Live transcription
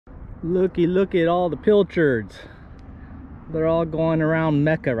Look at all the pilchards. They're all going around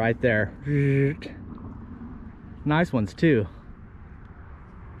Mecca right there. Nice ones too.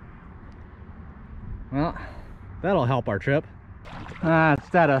 Well, that'll help our trip.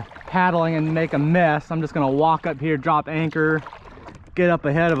 Instead of paddling and make a mess, I'm just gonna walk up here, drop anchor, get up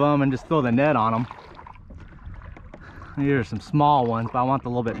ahead of them, and just throw the net on them. Here are some small ones, but I want the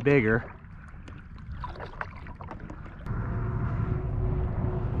little bit bigger.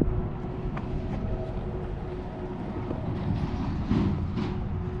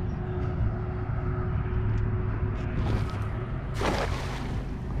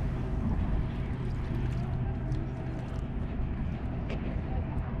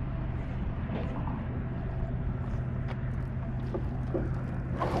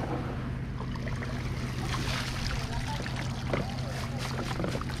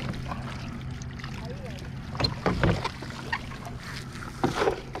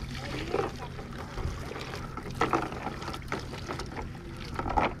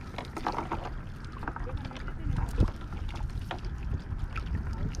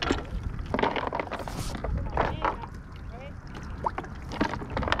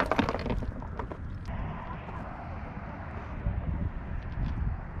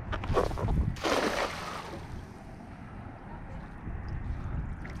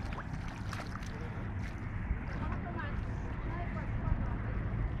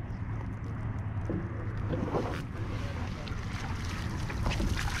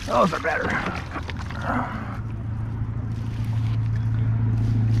 Those are better.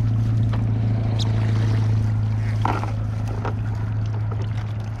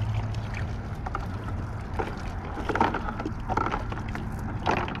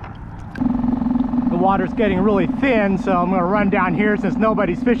 The water's getting really thin, so I'm going to run down here since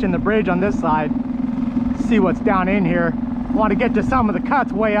nobody's fishing the bridge on this side. See what's down in here. I want to get to some of the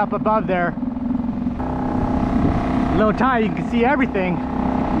cuts way up above there. Low tide, you can see everything.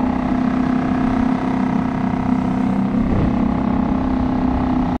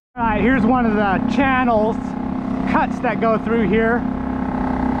 Alright, here's one of the channels, cuts that go through here.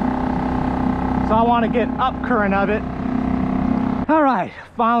 So I want to get up current of it. Alright,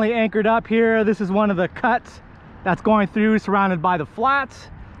 finally anchored up here. This is one of the cuts that's going through, surrounded by the flats.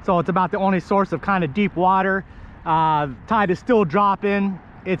 So it's about the only source of kind of deep water. Tide is still dropping.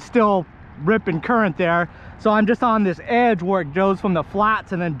 It's still ripping current there. So I'm just on this edge where it goes from the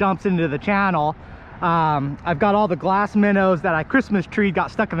flats and then dumps into the channel. I've got all the glass minnows that I Christmas treed,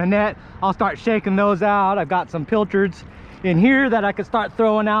 got stuck in the net. I'll start shaking those out. I've got some pilchards in here that I could start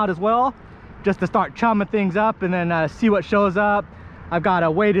throwing out as well, just to start chumming things up and then see what shows up. I've got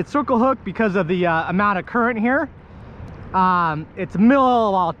a weighted circle hook because of the amount of current here. It's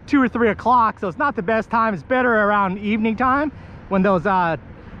middle, well, 2 or 3 o'clock, so it's not the best time. It's better around evening time when those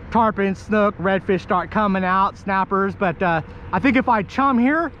tarpon, snook, redfish start coming out, snappers. But I think if I chum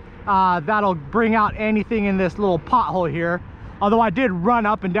here, that'll bring out anything in this little pothole here. Although I did run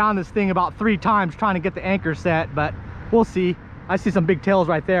up and down this thing about 3 times trying to get the anchor set, but we'll see. I see some big tails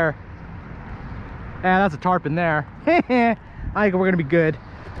right there. Yeah, that's a tarpon there. I think we're gonna be good.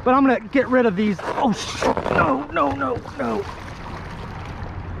 But I'm gonna get rid of these. Oh, no.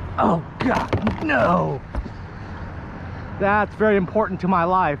 Oh God, no. That's very important to my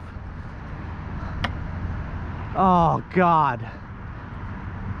life. Oh God.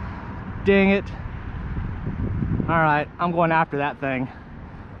 Dang it. All right, I'm going after that thing.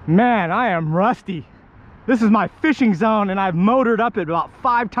 Man, I am rusty. This is my fishing zone and I've motored up it about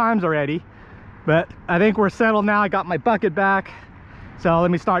 5 times already. But I think we're settled now. I got my bucket back. So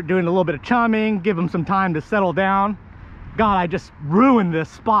let me start doing a little bit of chumming, give them some time to settle down. God, I just ruined this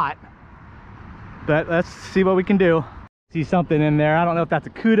spot. But let's see what we can do. See something in there. I don't know if that's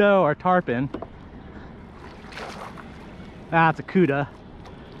a kudo or a tarpon. That's a kudo.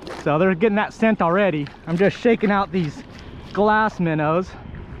 So they're getting that scent already. I'm just shaking out these glass minnows.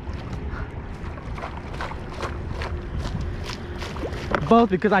 Both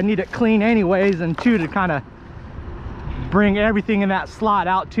because I need it clean anyways, and 2 to kind of bring everything in that slot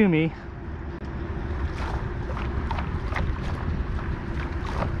out to me.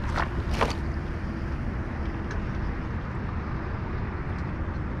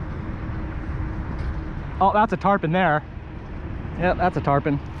 Oh, that's a tarpon there. Yep, that's a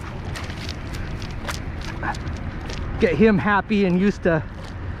tarpon. Get him happy and used to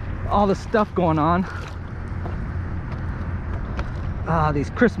all the stuff going on. Ah, these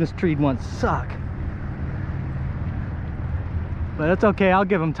Christmas treed ones suck. But it's okay, I'll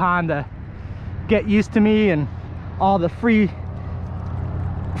give him time to get used to me and all the free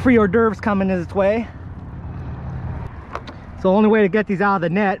hors d'oeuvres coming his way. So the only way to get these out of the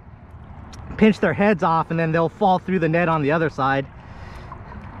net pinch their heads off and then they'll fall through the net on the other side.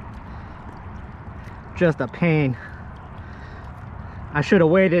 Just a pain. I should have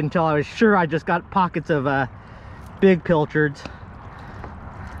waited until I was sure I just got pockets of big pilchards.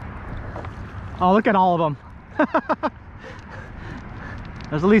 Oh, look at all of them.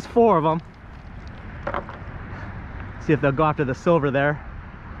 There's at least 4 of them. See if they'll go after the silver there.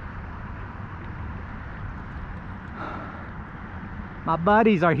 My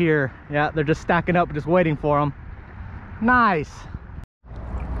buddies are here. Yeah, they're just stacking up, just waiting for them. Nice.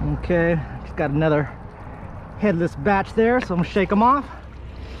 Okay, just got another headless batch there, so I'm gonna shake them off.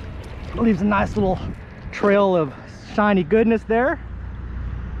 Leaves a nice little trail of shiny goodness there.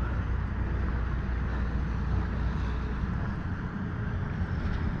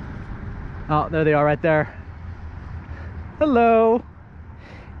 Oh, there they are right there. Hello.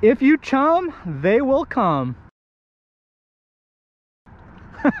 If you chum, they will come.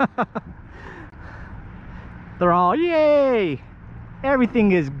 They're all, yay!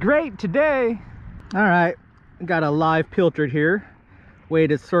 Everything is great today. All right, got a live pilchard here.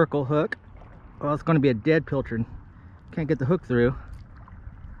 Weighted circle hook. Well, it's going to be a dead pilchard. Can't get the hook through.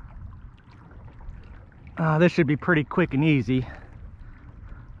 This should be pretty quick and easy.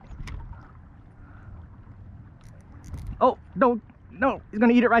 Oh, no, he's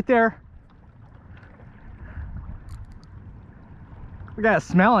going to eat it right there. Look at it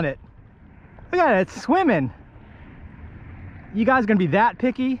smelling it. Look at it, it's swimming. You guys gonna be that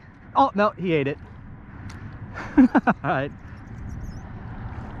picky? Oh, no, he ate it. All right.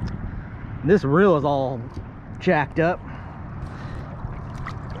 This reel is all jacked up.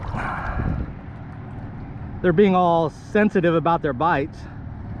 They're being all sensitive about their bites.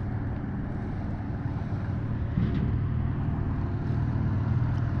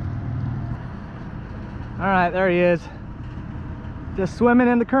 All right, there he is. Just swimming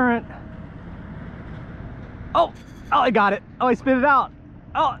in the current. Oh, he got it. Oh, he spit it out.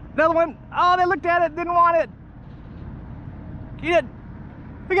 Oh, another one. Oh, they looked at it, didn't want it. Eat it.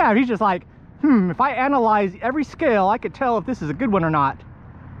 Look at him, he's just like, if I analyze every scale, I could tell if this is a good one or not.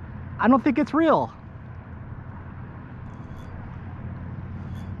 I don't think it's real.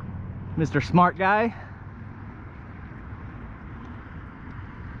 Mr. Smart Guy.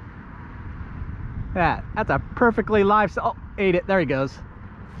 That's a perfectly live, oh, ate it, there he goes.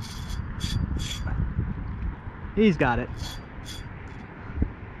 He's got it.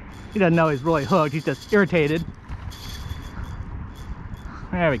 He doesn't know he's really hooked, he's just irritated.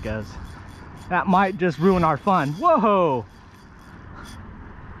 There he goes. That might just ruin our fun. Whoa!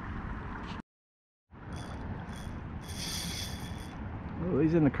 Oh,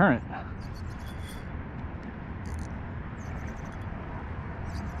 he's in the current.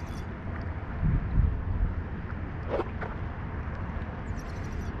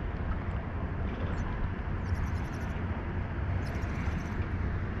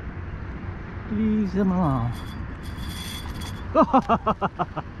 Ease him along.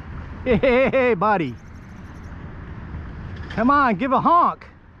 Hey, buddy. Come on, give a honk.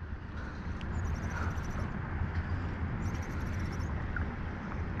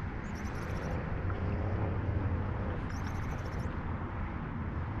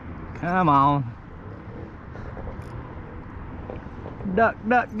 Come on. Duck,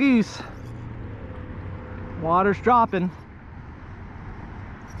 duck, goose. Water's dropping.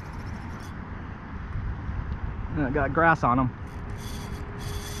 Got grass on them.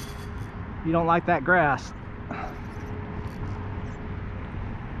 You don't like that grass.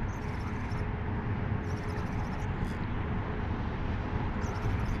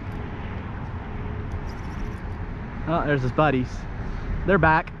 Oh, there's his buddies. They're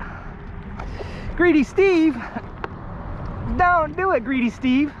back. Greedy Steve! Don't do it, Greedy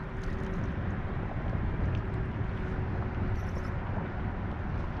Steve!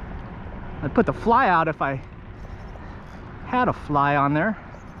 I'd put the fly out if I had a fly on there.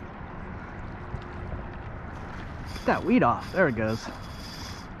 Get that weed off. There it goes.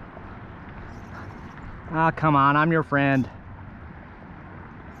 Ah, come on, I'm your friend.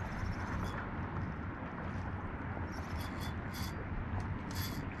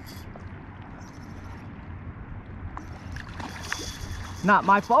 Not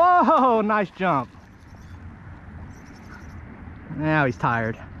my fault. Oh, nice jump. Now he's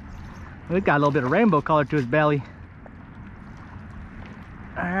tired. We've got a little bit of rainbow color to his belly.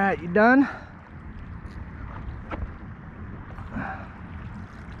 All right, you done?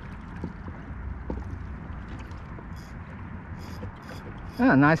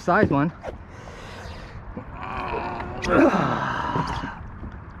 Ah, nice size one.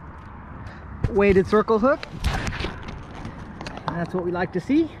 Weighted circle hook. That's what we like to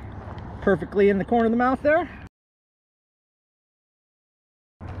see. perfectly in the corner of the mouth there.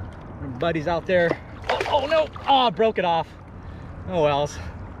 My buddy's out there. Oh no! Oh, I broke it off. Oh wells.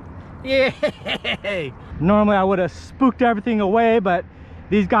 Yay! Normally I would have spooked everything away, but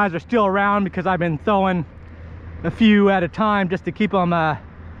these guys are still around because I've been throwing a few at a time just to keep them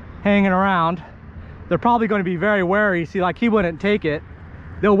hanging around. They're probably going to be very wary. See, like he wouldn't take it.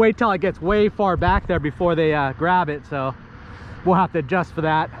 They'll wait till it gets way far back there before they grab it, so we'll have to adjust for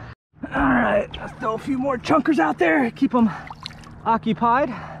that. All right, let's throw a few more chunkers out there, keep them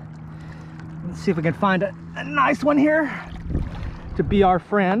occupied. Let's see if we can find a nice one here to be our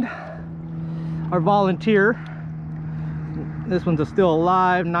friend, our volunteer. This one's still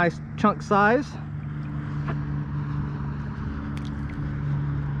alive, nice chunk size.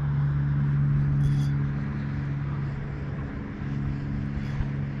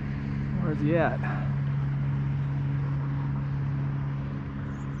 Where's he at?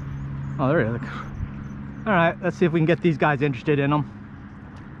 Oh, there he is. All right, let's see if we can get these guys interested in them.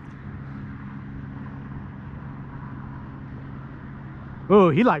 Ooh,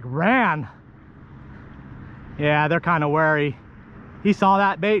 he like ran. Yeah, they're kind of wary. He saw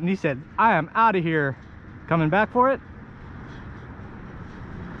that bait and he said, I am out of here. Coming back for it?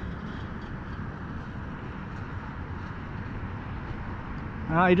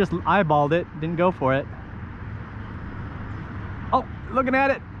 Oh, he just eyeballed it, didn't go for it. Oh, looking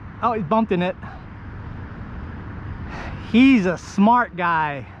at it. Oh, he's bumped in it. He's a smart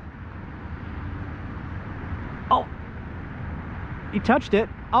guy. Oh, he touched it.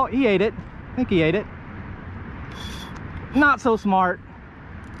 Oh, he ate it. I think he ate it. Not so smart.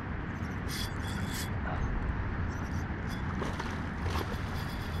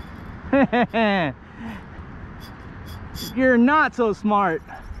 You're not so smart.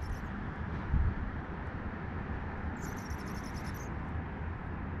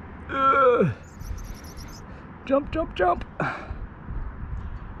 Jump, jump, jump.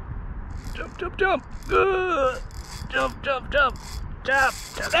 Jump, jump, jump. Jump, jump, jump. Jump.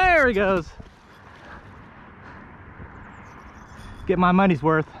 There he goes. Get my money's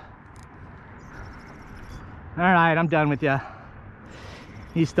worth. All right, I'm done with you.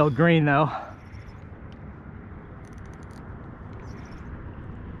 He's still green though.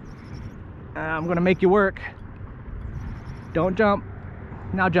 I'm gonna make you work. Don't jump.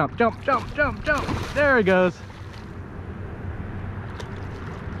 Now jump, jump, jump, jump, jump. There he goes.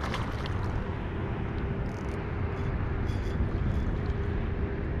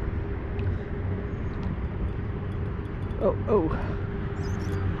 Oh, oh.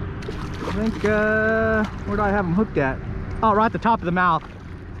 I think, where do I have him hooked at? Oh, right at the top of the mouth.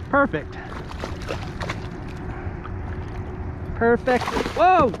 Perfect. Perfect.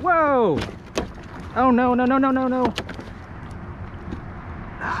 Whoa, whoa. Oh, no, no, no, no, no, no.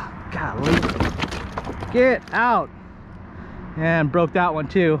 Oh, golly. Get out. And broke that one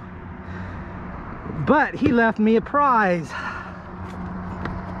too. But he left me a prize.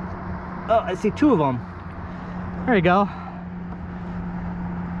 Oh, I see two of them. There you go.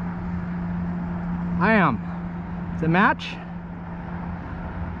 I am. Does it match?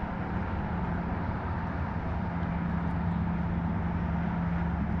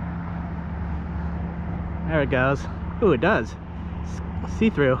 There it goes. Ooh, it does.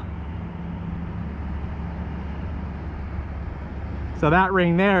 See-through. So that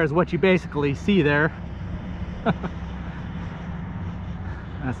ring there is what you basically see there.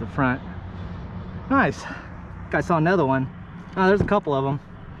 That's the front. Nice. I saw another one. Oh, there's a couple of them.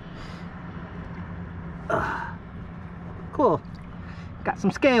 Cool. Got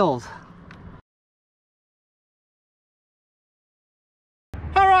some scales.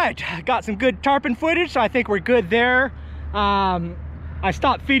 All right, got some good tarpon footage, so I think we're good there. I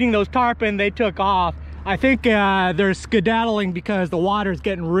stopped feeding those tarpon, they took off. I think they're skedaddling because the water's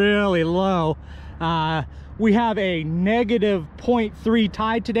getting really low. We have a negative 0.3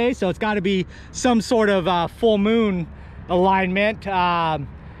 tide today, so it's got to be some sort of full moon alignment.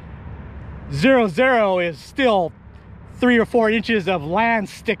 0-0 is still 3 or 4 inches of land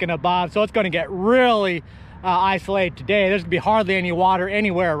sticking above, so it's going to get really isolated today. There's gonna be hardly any water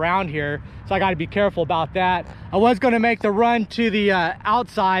anywhere around here, so I got to be careful about that. I was going to make the run to the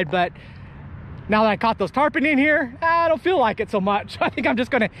outside, but now that I caught those tarpon in here, I don't feel like it so much. I think I'm just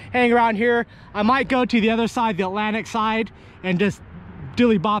going to hang around here. I might go to the other side, the Atlantic side, and just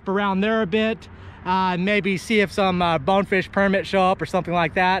dilly bop around there a bit. Maybe see if some bonefish permits show up or something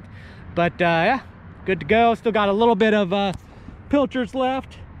like that. But yeah, good to go. Still got a little bit of pilchards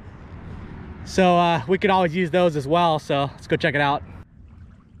left, so we could always use those as well. So let's go check it out.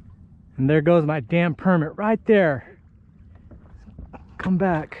 And there goes my damn permit right there. Come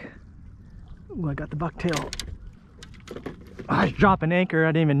back. Ooh, I got the bucktail. I was dropping anchor, I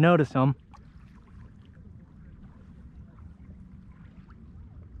didn't even notice him.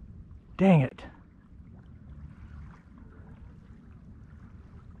 Dang it.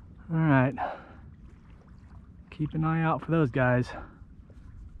 Alright. Keep an eye out for those guys.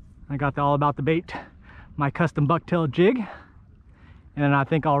 I got the All About the Bait, my custom bucktail jig. And then I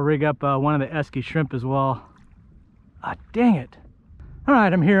think I'll rig up one of the Esky shrimp as well. Ah, dang it.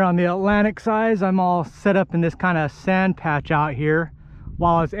 Alright, I'm here on the Atlantic size. I'm all set up in this kind of sand patch out here.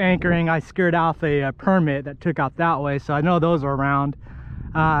 While I was anchoring, I scared off a permit that took out that way, so I know those are around.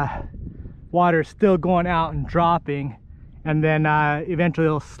 Water's still going out and dropping, and then eventually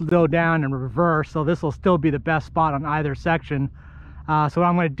it'll slow down and reverse, so this will still be the best spot on either section. So what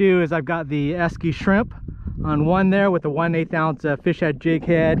I'm going to do is I've got the Esky shrimp on one there with the 1/8 ounce fish head jig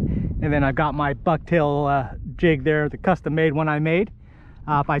head, and then I've got my bucktail jig there, the custom made one I made.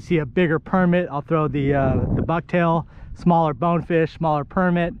 If I see a bigger permit, I'll throw the bucktail. Smaller bonefish, smaller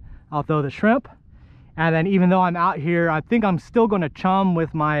permit, I'll throw the shrimp. And then even though I'm out here, I think I'm still going to chum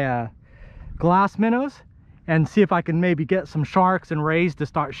with my glass minnows and see if I can maybe get some sharks and rays to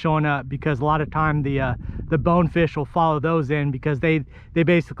start showing up, because a lot of time the bonefish will follow those in, because they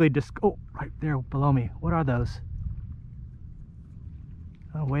basically just, oh, right there below me, what are those?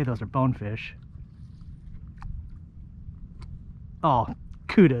 No way those are bonefish. Oh,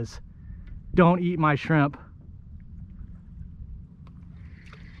 kudas. Don't eat my shrimp.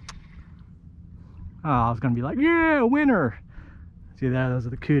 Oh, I was gonna be like, yeah, winner. See that? Those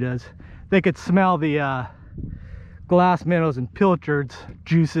are the kudas. They could smell the glass minnows and pilchards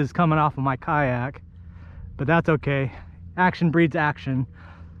juices coming off of my kayak, but that's okay. Action breeds action.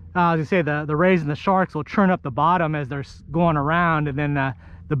 As you say, the rays and the sharks will churn up the bottom as they're going around, and then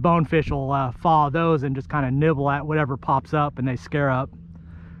the bonefish will follow those and just kind of nibble at whatever pops up and they scare up.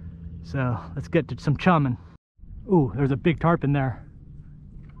 So let's get to some chumming. Ooh, there's a big tarpon there.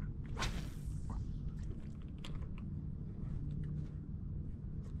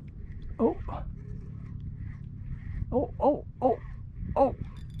 Oh. Oh, oh, oh, oh.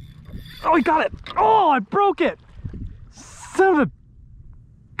 Oh, he got it. Oh, I broke it. Son of a...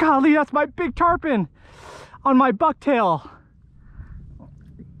 Golly, that's my big tarpon on my bucktail.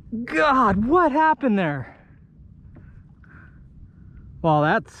 God, what happened there? Well,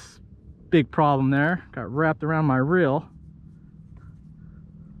 that's a big problem there. Got wrapped around my reel.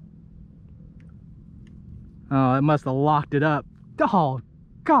 Oh, it must have locked it up. Oh,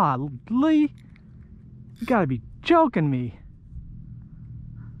 golly. You gotta be joking me.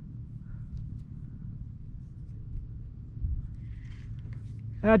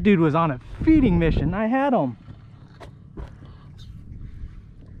 That dude was on a feeding mission. I had him.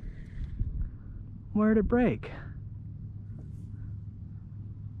 Where'd it break?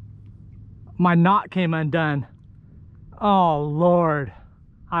 My knot came undone. Oh, Lord.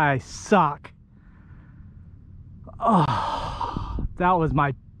 I suck. Oh, that was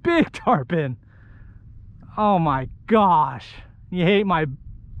my big tarpon. Oh my gosh. You hate my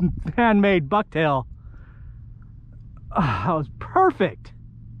handmade bucktail. Oh, that was perfect.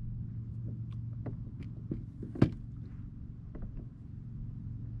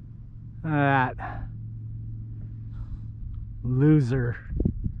 That loser.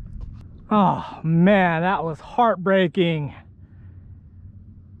 Oh man, that was heartbreaking.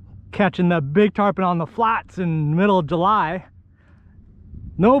 Catching the big tarpon on the flats in the middle of July.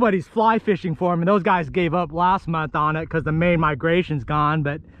 Nobody's fly fishing for them, and those guys gave up last month on it because the main migration's gone,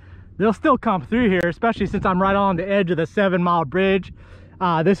 but they'll still come through here, especially since I'm right on the edge of the 7-mile bridge.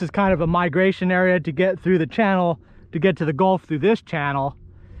 This is kind of a migration area to get through the channel, to get to the Gulf through this channel.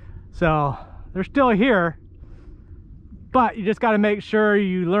 So they're still here, but you just got to make sure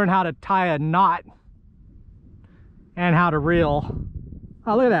you learn how to tie a knot and how to reel.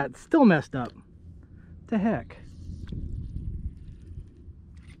 Oh, look at that, it's still messed up. What the heck?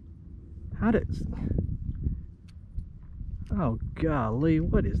 How did... Oh golly,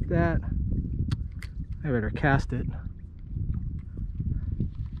 what is that? I better cast it.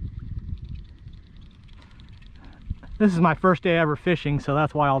 This is my first day ever fishing, so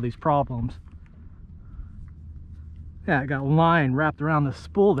that's why all these problems. Yeah, I got line wrapped around the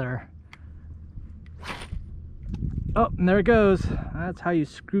spool there. Oh, and there it goes. That's how you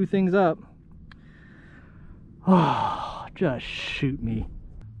screw things up. Oh, just shoot me.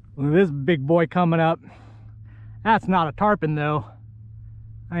 Look at this big boy coming up. That's not a tarpon though.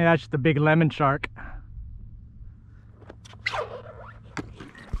 I mean, that's just a big lemon shark.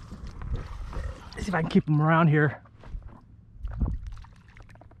 Let's see if I can keep him around here.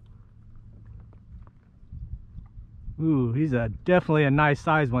 Ooh, he's definitely a nice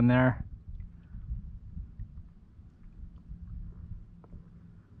size one there.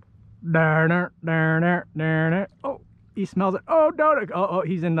 Oh, he smells it. Oh, no. Oh,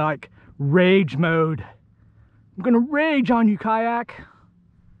 he's in like rage mode. I'm gonna rage on you, Kayak.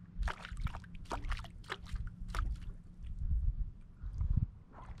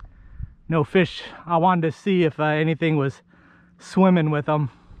 No fish. I wanted to see if anything was swimming with him.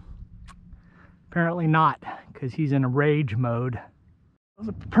 Apparently not, because he's in a rage mode. That was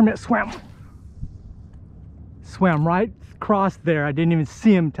a permit swim. Swam right across there. I didn't even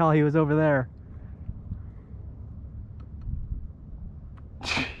see him till he was over there.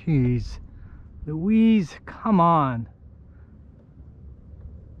 Jeez. Louise, come on.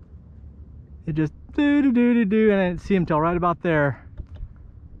 It just do-do-do-do-do, and I didn't see him till right about there.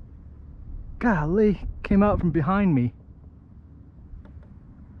 Golly, came out from behind me.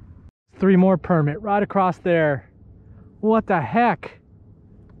 3 more permit right across there. What the heck?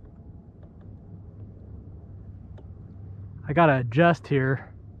 I gotta adjust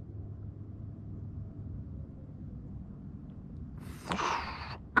here.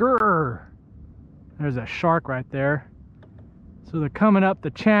 Grr. There's a shark right there. So they're coming up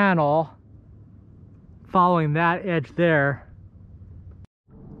the channel, following that edge there.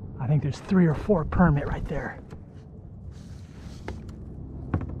 I think there's 3 or 4 permit right there.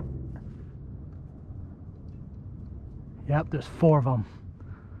 Yep, there's 4 of them.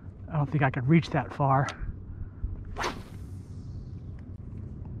 I don't think I could reach that far.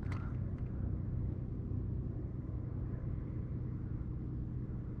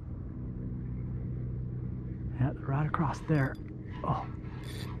 Yeah, they're right across there. Oh.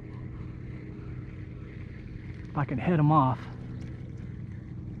 If I can head them off.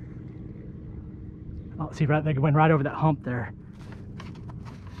 Oh, see, right, they went right over that hump there.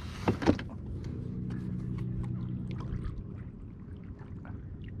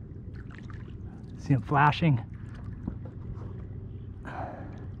 See them flashing.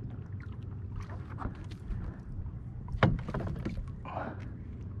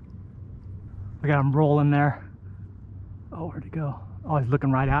 Look at him rolling there. Oh, where'd he go? Oh, he's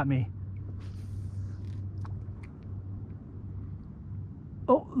looking right at me.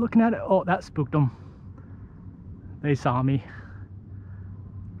 Oh, looking at it. Oh, that spooked them. They saw me.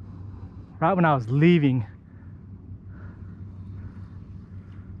 Right when I was leaving.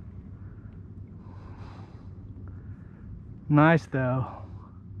 Nice though.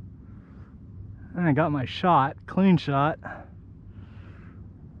 And I got my shot, clean shot.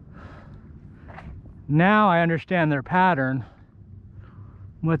 Now I understand their pattern,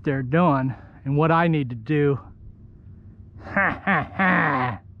 what they're doing, and what I need to do. Ha ha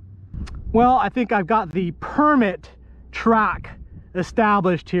ha. Well, I think I've got the permit track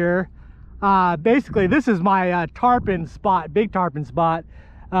established here. Basically, this is my tarpon spot, big tarpon spot,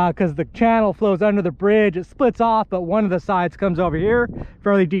 because the channel flows under the bridge. It splits off, but one of the sides comes over here,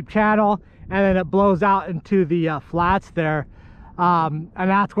 fairly deep channel, and then it blows out into the flats there. And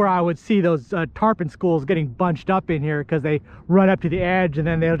that's where I would see those tarpon schools getting bunched up in here, because they run up to the edge and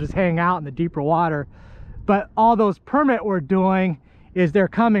then they'll just hang out in the deeper water. But all those permit we're doing is they're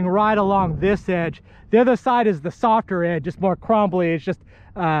coming right along this edge. The other side is the softer edge, just more crumbly. It's just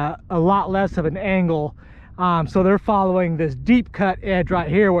a lot less of an angle. So they're following this deep cut edge right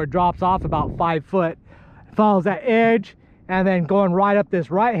here where it drops off about 5 foot. It follows that edge and then going right up this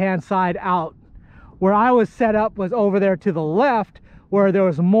right hand side out. Where I was set up was over there to the left, where there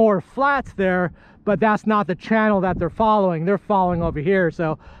was more flats there, but that's not the channel that they're following. They're following over here.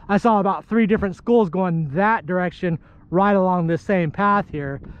 So I saw about 3 different schools going that direction right along this same path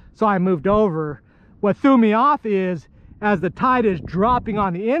here. So I moved over. What threw me off is, as the tide is dropping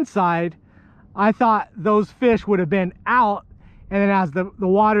on the inside, I thought those fish would have been out, and then as the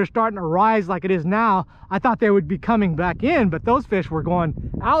water's starting to rise like it is now, I thought they would be coming back in, but those fish were going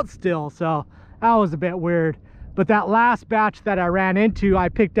out still. So that was a bit weird. But that last batch that I ran into, I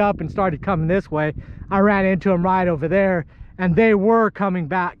picked up and started coming this way. I ran into them right over there, and they were coming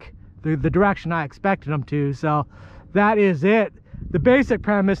back the direction I expected them to. So that is it. The basic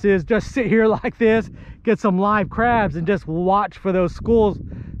premise is just sit here like this, get some live crabs, and just watch for those schools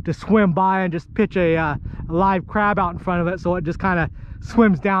to swim by, and just pitch a live crab out in front of it so it just kind of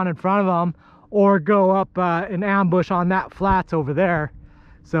swims down in front of them, or go up an ambush on that flats over there.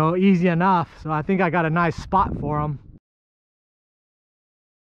 So easy enough. So I think I got a nice spot for them.